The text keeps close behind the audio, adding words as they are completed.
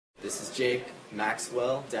Jake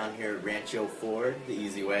Maxwell down here at Rancho Ford, the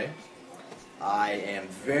easy way. I am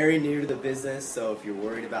very new to the business, so if you're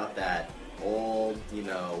worried about that old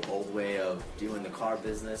way of doing the car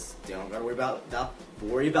business, don't gotta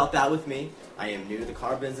worry about that with me. I am new to the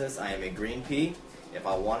car business. I am a green pea. If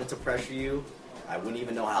I wanted to pressure you, I wouldn't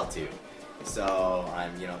even know how to. So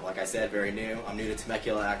I'm, like I said, very new. I'm new to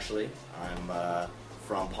Temecula actually. I'm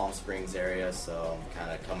from Palm Springs area, so I'm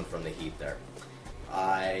kind of coming from the heat there.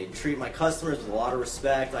 I treat my customers with a lot of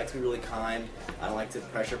respect. I like to be really kind. I don't like to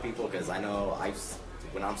pressure people because I know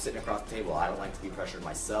when I'm sitting across the table, I don't like to be pressured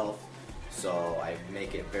myself. So I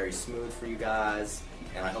make it very smooth for you guys,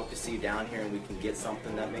 and I hope to see you down here and we can get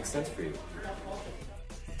something that makes sense for you.